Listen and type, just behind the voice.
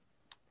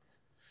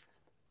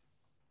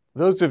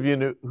Those of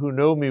you who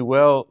know me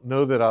well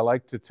know that I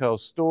like to tell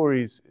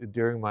stories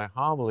during my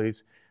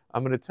homilies.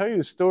 I'm going to tell you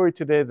a story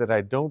today that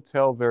I don't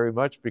tell very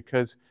much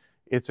because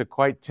it's a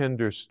quite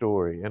tender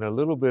story and a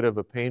little bit of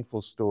a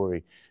painful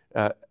story.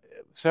 Uh,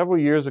 Several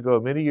years ago,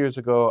 many years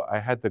ago, I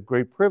had the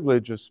great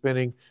privilege of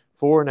spending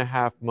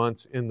 4.5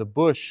 months in the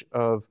bush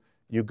of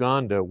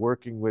Uganda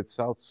working with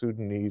South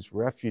Sudanese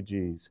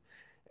refugees.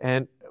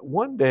 And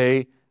one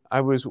day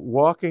I was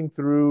walking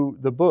through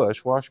the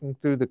bush, walking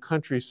through the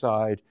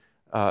countryside,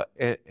 I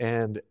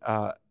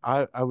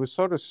was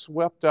sort of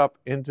swept up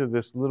into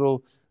this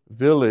little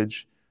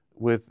village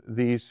with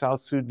these South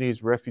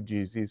Sudanese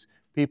refugees, these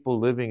people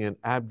living in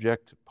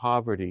abject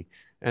poverty.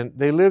 And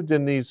they lived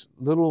in these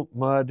little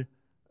mud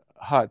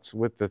huts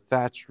with the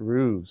thatched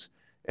roofs.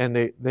 And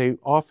they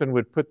often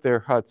would put their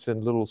huts in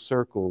little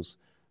circles,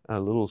 a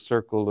little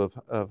circle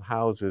of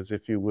houses,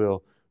 if you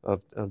will,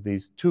 of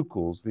these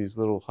tukels, these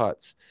little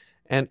huts.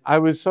 And I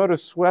was sort of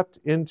swept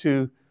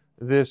into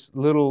this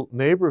little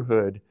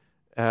neighborhood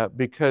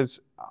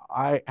because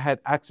I had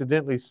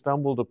accidentally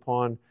stumbled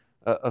upon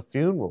a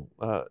funeral.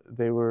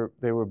 They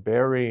were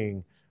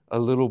burying a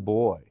little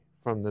boy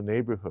from the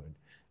neighborhood,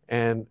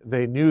 and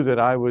they knew that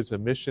I was a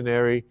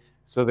missionary,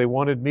 so they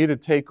wanted me to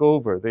take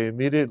over. They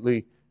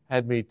immediately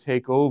had me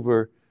take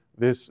over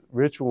this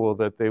ritual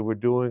that they were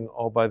doing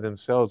all by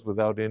themselves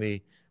without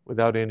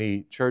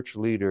any church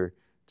leader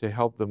to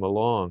help them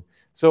along.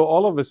 So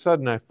all of a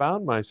sudden, I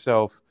found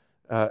myself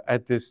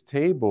at this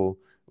table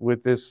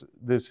with this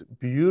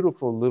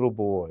beautiful little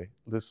boy,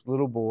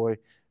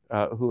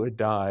 who had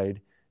died,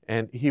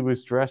 and he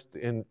was dressed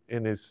in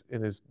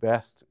his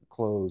best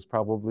clothes,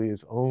 probably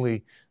his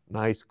only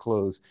nice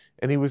clothes,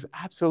 and he was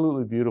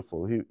absolutely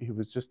beautiful. He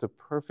was just a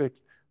perfect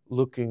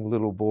looking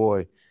little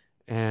boy,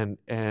 and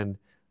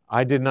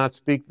I did not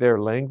speak their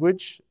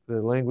language,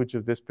 the language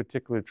of this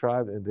particular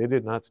tribe, and they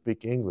did not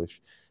speak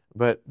English,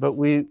 but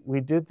we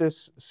did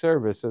this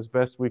service as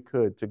best we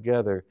could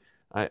together.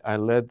 I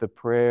led the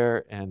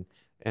prayer and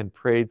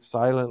prayed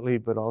silently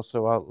but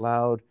also out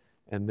loud,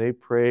 and they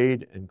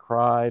prayed and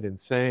cried and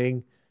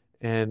sang,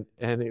 and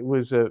it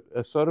was a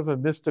sort of a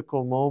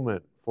mystical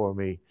moment for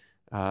me,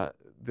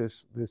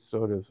 this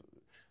sort of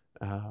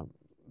uh,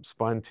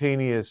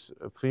 spontaneous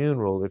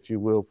funeral, if you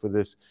will, for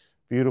this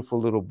beautiful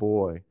little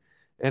boy.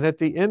 And at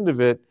the end of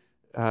it,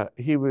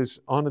 he was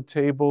on a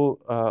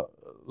table,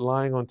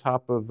 lying on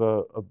top of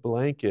a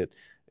blanket,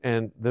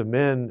 and the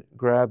men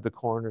grabbed the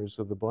corners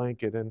of the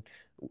blanket, and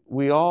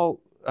we all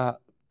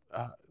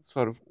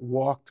sort of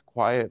walked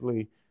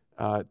quietly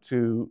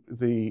to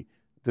the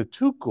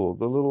tukel,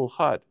 the little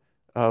hut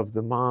of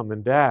the mom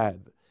and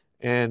dad.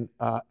 And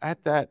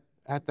at that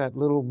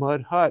little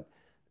mud hut,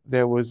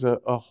 there was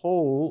a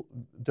hole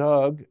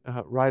dug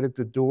right at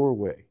the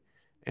doorway,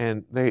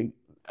 and they.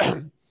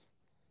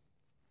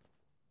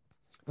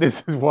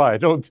 This is why I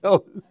don't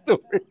tell the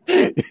story.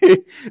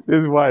 This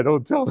is why I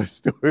don't tell the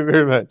story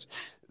very much.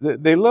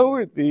 They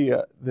lowered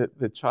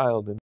the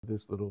child into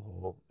this little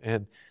hole,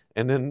 and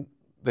then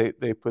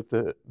they put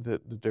the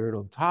dirt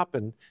on top,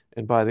 and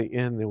by the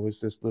end there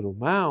was this little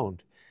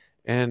mound,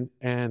 and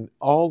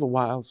all the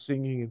while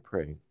singing and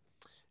praying.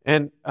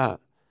 And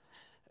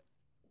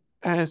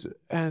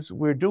as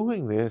we're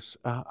doing this,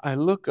 I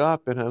look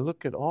up and I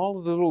look at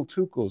all the little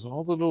tukels,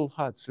 all the little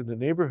huts in the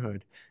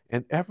neighborhood,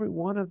 and every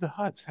one of the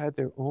huts had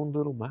their own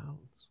little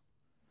mounds.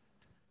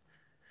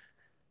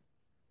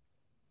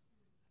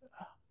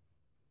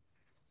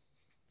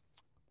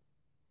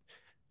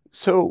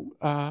 So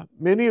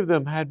many of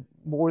them had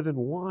more than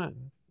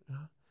one,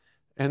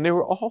 and they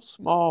were all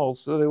small,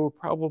 so they were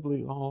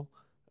probably all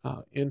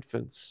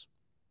infants.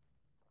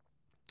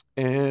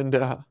 And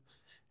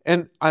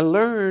and I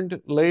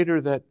learned later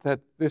that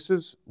this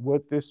is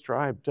what this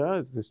tribe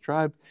does. This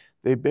tribe,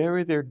 they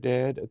bury their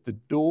dead at the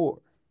door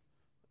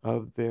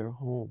of their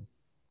home.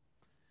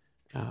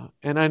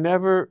 And I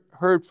never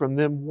heard from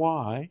them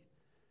why,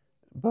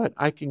 but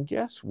I can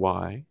guess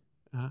why.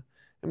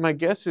 And my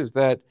guess is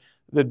that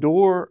the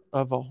door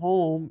of a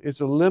home is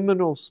a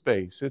liminal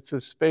space. It's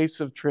a space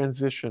of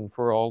transition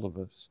for all of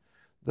us.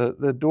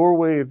 The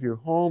doorway of your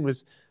home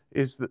is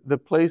the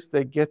place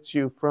that gets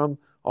you from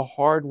a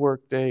hard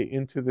work day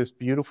into this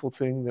beautiful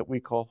thing that we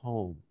call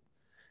home.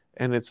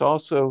 And it's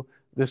also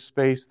the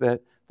space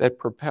that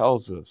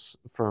propels us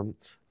from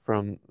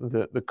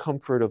the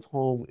comfort of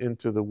home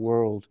into the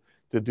world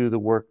to do the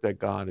work that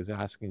God is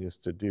asking us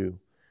to do.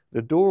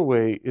 The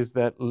doorway is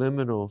that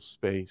liminal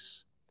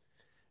space.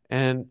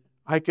 And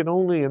I can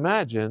only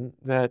imagine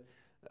that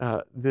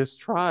this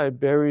tribe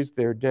buries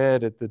their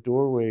dead at the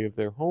doorway of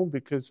their home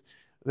because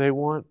they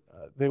want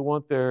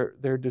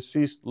their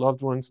deceased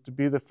loved ones to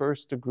be the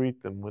first to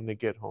greet them when they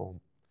get home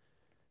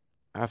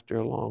after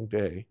a long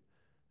day.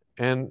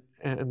 And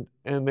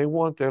they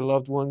want their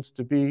loved ones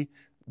to be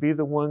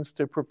the ones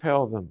to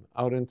propel them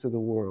out into the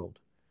world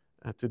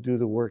to do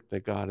the work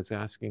that God is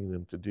asking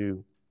them to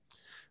do.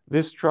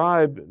 This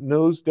tribe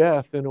knows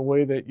death in a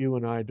way that you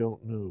and I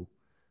don't know.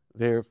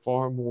 They're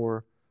far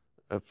more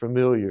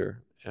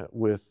familiar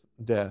with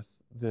death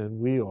than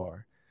we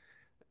are.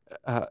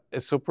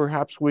 So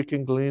perhaps we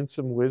can glean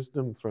some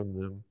wisdom from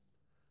them,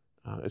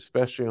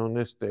 especially on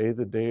this day,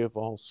 the Day of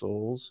All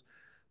Souls.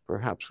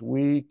 Perhaps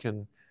we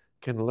can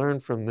learn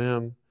from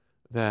them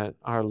that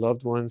our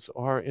loved ones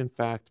are in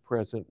fact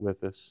present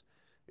with us,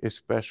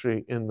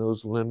 especially in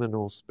those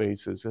liminal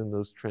spaces, in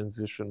those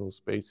transitional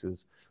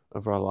spaces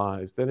of our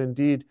lives. That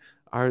indeed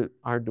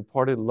our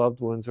departed loved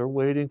ones are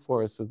waiting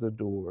for us at the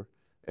door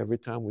every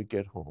time we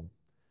get home.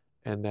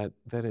 And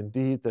that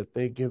indeed that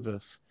they give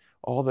us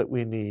all that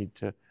we need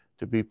to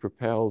be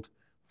propelled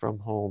from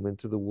home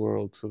into the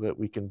world so that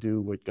we can do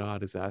what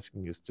God is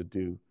asking us to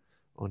do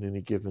on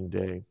any given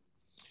day.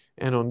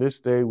 And on this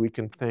day, we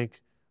can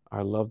thank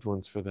our loved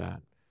ones for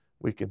that.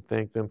 We can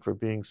thank them for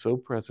being so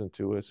present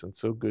to us and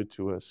so good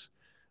to us,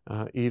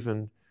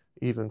 even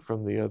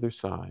from the other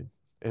side,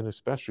 and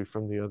especially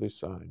from the other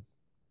side.